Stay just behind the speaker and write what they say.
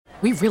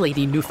We really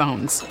need new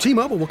phones.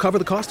 T-Mobile will cover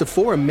the cost of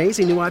 4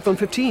 amazing new iPhone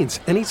 15s,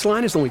 and each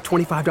line is only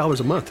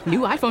 $25 a month. New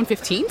iPhone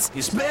 15s?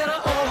 It's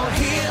better over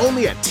here.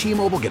 Only at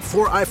T-Mobile, get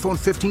 4 iPhone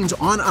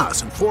 15s on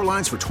us and 4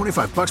 lines for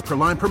 $25 per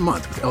line per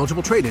month with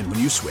eligible trade-in when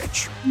you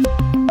switch.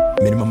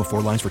 Minimum of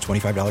 4 lines for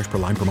 $25 per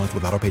line per month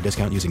with autopay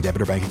discount using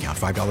debit or bank account.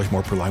 $5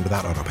 more per line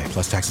without autopay,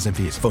 plus taxes and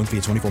fees. Phone fee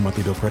at 24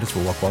 monthly bill credits for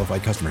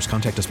well-qualified customers.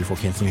 Contact us before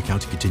canceling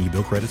account to continue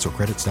bill credits or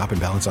credit stop and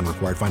balance on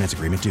required finance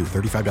agreement due.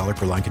 $35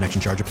 per line connection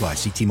charge applies.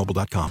 See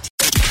T-Mobile.com.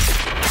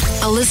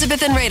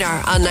 Elizabeth and Radar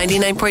on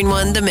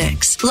 99.1 The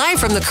Mix. Live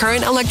from the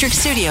Current Electric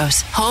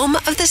Studios, home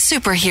of the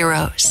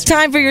superheroes.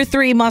 Time for your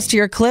 3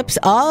 must-hear clips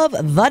of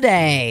the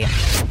day.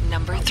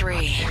 Number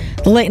 3.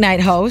 The late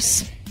night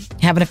hosts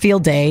having a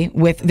field day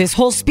with this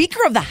whole Speaker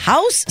of the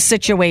House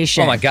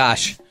situation. Oh my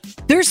gosh.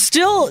 There's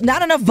still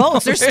not enough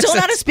votes. There's still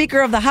not a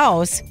Speaker of the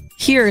House.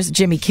 Here's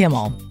Jimmy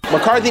Kimmel.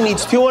 McCarthy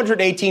needs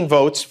 218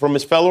 votes from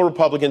his fellow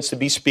Republicans to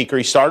be Speaker.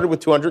 He started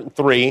with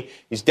 203.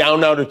 He's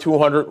down now to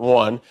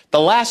 201. The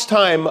last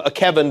time a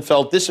Kevin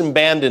felt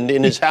disabandoned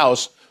in his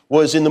house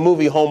was in the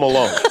movie Home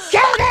Alone.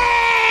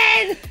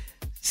 Kevin!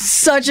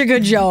 Such a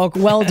good joke.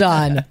 Well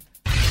done.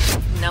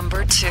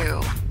 Number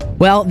 2.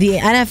 Well, the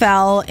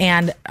NFL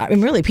and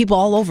really people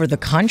all over the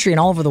country and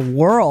all over the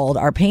world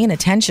are paying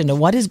attention to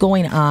what is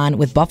going on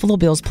with Buffalo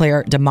Bills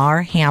player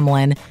Damar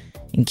Hamlin.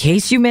 In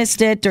case you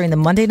missed it, during the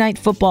Monday Night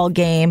Football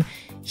game,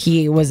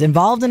 he was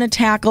involved in a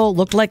tackle,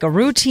 looked like a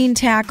routine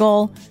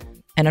tackle,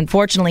 and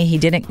unfortunately, he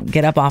didn't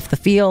get up off the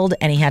field,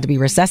 and he had to be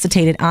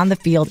resuscitated on the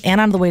field and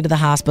on the way to the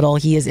hospital.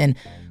 He is in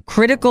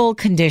critical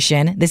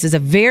condition. This is a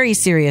very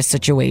serious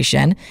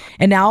situation,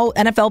 and now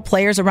NFL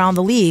players around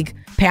the league,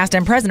 past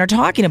and present, are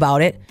talking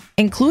about it,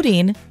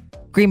 including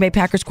Green Bay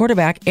Packers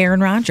quarterback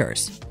Aaron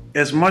Rodgers.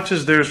 As much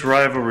as there's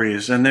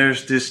rivalries and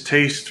there's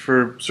distaste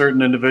for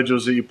certain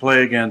individuals that you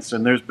play against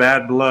and there's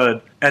bad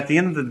blood, at the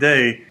end of the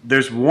day,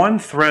 there's one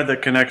thread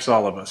that connects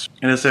all of us.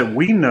 And it's that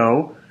we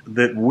know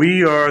that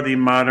we are the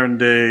modern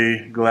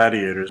day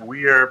gladiators.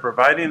 We are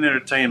providing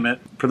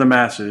entertainment for the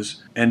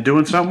masses and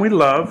doing something we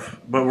love,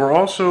 but we're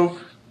also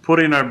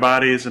putting our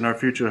bodies and our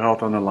future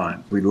health on the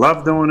line. We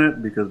love doing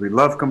it because we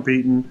love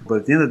competing, but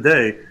at the end of the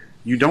day,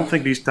 you don't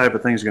think these type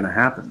of things are going to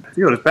happen.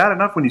 It's bad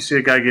enough when you see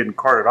a guy getting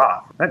carted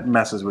off. That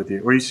messes with you.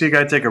 Or you see a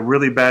guy take a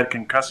really bad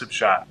concussive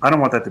shot. I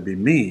don't want that to be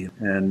me.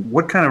 And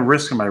what kind of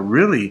risk am I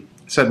really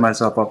setting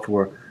myself up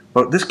for?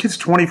 But this kid's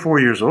 24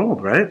 years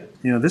old, right?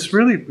 This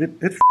really,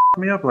 it f***ed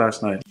me up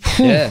last night.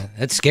 Yeah,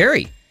 it's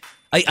scary.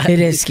 It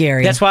is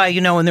scary. That's why,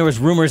 when there was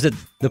rumors that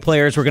the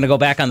players were going to go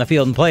back on the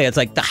field and play, it's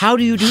like, how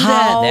do you do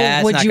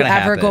that? How would you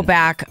ever go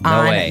back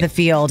on the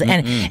field?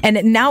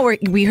 And now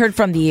we heard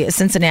from the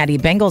Cincinnati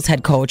Bengals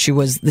head coach, who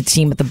was the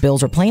team that the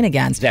Bills were playing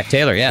against. Zach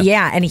Taylor, yeah.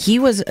 Yeah, and he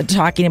was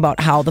talking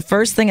about how the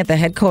first thing that the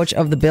head coach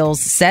of the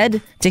Bills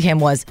said to him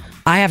was,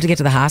 I have to get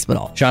to the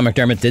hospital. Sean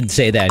McDermott did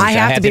say that. I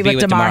have to be with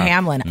Damar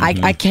Hamlin.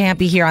 I can't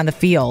be here on the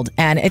field.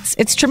 And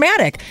it's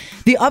traumatic.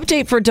 The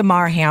update for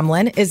Damar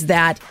Hamlin is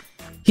that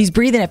he's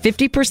breathing at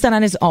 50%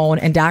 on his own,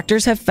 and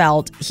doctors have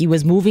felt he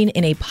was moving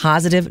in a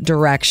positive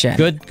direction.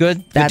 Good to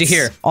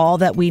hear. That's all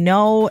that we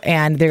know,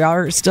 and they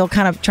are still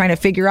kind of trying to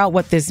figure out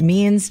what this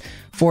means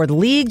for the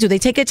league. Do they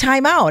take a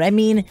timeout? I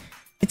mean,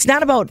 it's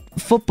not about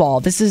football.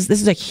 This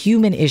is a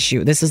human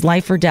issue. This is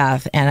life or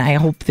death, and I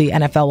hope the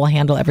NFL will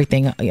handle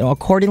everything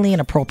accordingly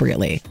and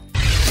appropriately.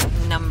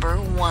 Number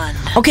 1.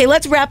 Okay,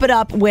 let's wrap it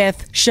up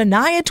with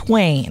Shania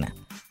Twain.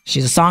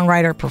 She's a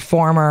songwriter,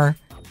 performer,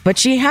 but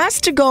she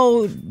has to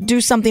go do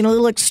something a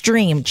little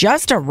extreme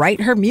just to write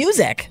her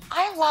music.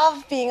 I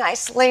love being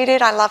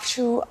isolated. I love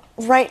to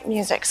write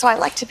music. So I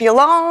like to be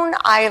alone.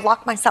 I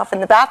lock myself in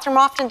the bathroom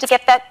often to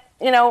get that,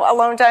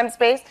 alone time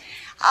space.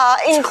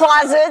 In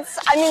closets.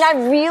 I mean, I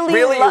really...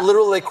 Really? You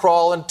literally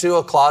crawl into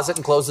a closet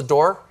and close the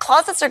door?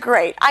 Closets are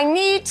great. I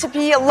need to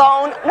be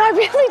alone. No, I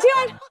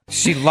really do.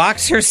 She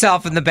locks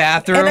herself in the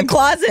bathroom. In a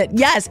closet,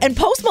 yes. And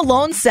Post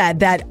Malone said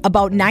that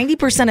about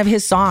 90% of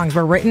his songs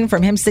were written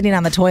from him sitting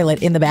on the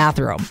toilet in the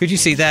bathroom. Could you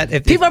see that?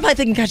 People are probably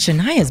thinking, God,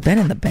 Shania's been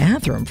in the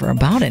bathroom for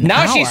about an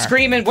hour. Now she's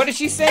screaming, what is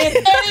she saying?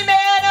 Any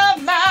man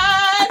of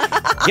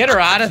mine! Get her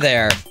out of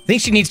there. I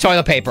think she needs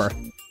toilet paper.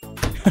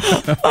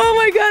 Oh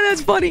my God,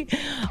 that's funny.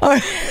 All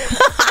right.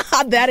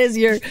 That is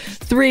your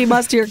 3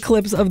 must-hear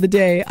clips of the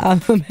day on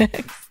the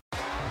Mix.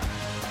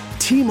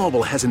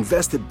 T-Mobile has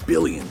invested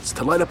billions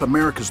to light up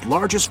America's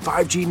largest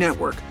 5G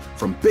network,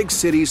 from big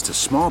cities to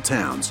small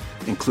towns,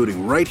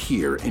 including right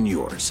here in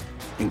yours.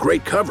 And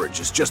great coverage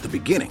is just the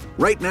beginning.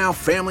 Right now,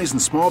 families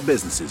and small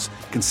businesses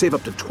can save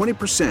up to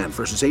 20%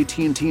 versus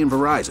AT&T and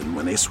Verizon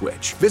when they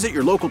switch. Visit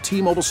your local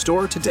T-Mobile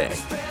store today.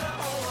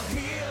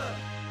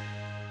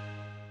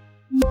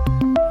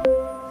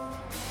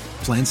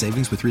 Plan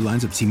savings with 3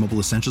 lines of T-Mobile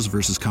Essentials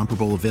versus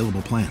comparable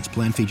available plans.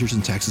 Plan features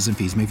and taxes and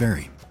fees may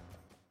vary.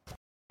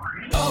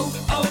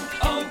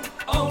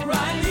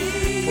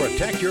 O'Reilly. For a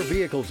tech Protect your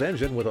vehicle's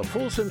engine with a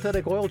full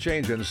synthetic oil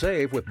change and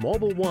save with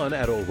Mobil 1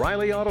 at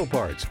O'Reilly Auto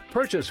Parts.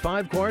 Purchase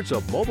 5 quarts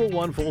of Mobil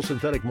 1 full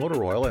synthetic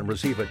motor oil and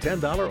receive a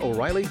 $10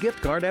 O'Reilly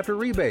gift card after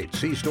rebate.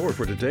 See store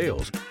for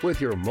details.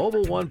 With your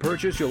Mobil 1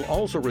 purchase, you'll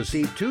also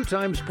receive 2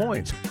 times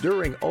points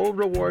during O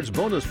Rewards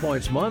Bonus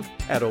Points Month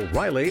at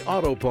O'Reilly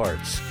Auto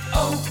Parts.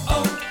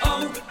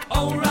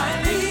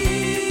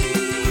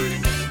 O'Reilly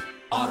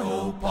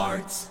Auto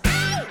Parts.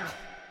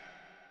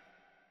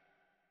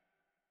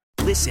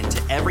 Listen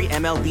to every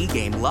MLB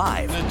game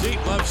live. In the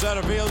deep left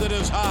center field, it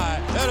is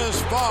high, it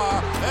is far,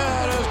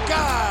 it is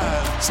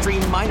gone.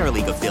 Stream minor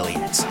league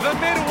affiliates. The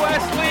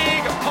Midwest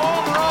League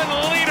home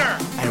run leader.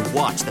 And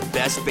watch the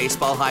best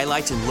baseball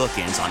highlights and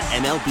look-ins on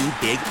MLB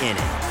Big Inning.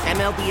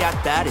 MLB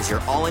At Bat is your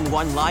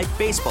all-in-one live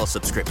baseball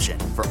subscription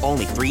for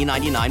only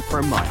 $3.99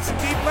 per month.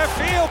 Deep left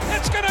field,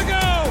 it's gonna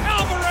go.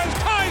 Alvarez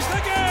ties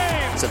the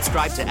game.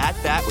 Subscribe to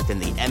At Bat within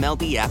the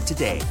MLB app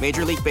today.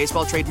 Major League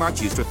Baseball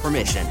trademarks used with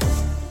permission.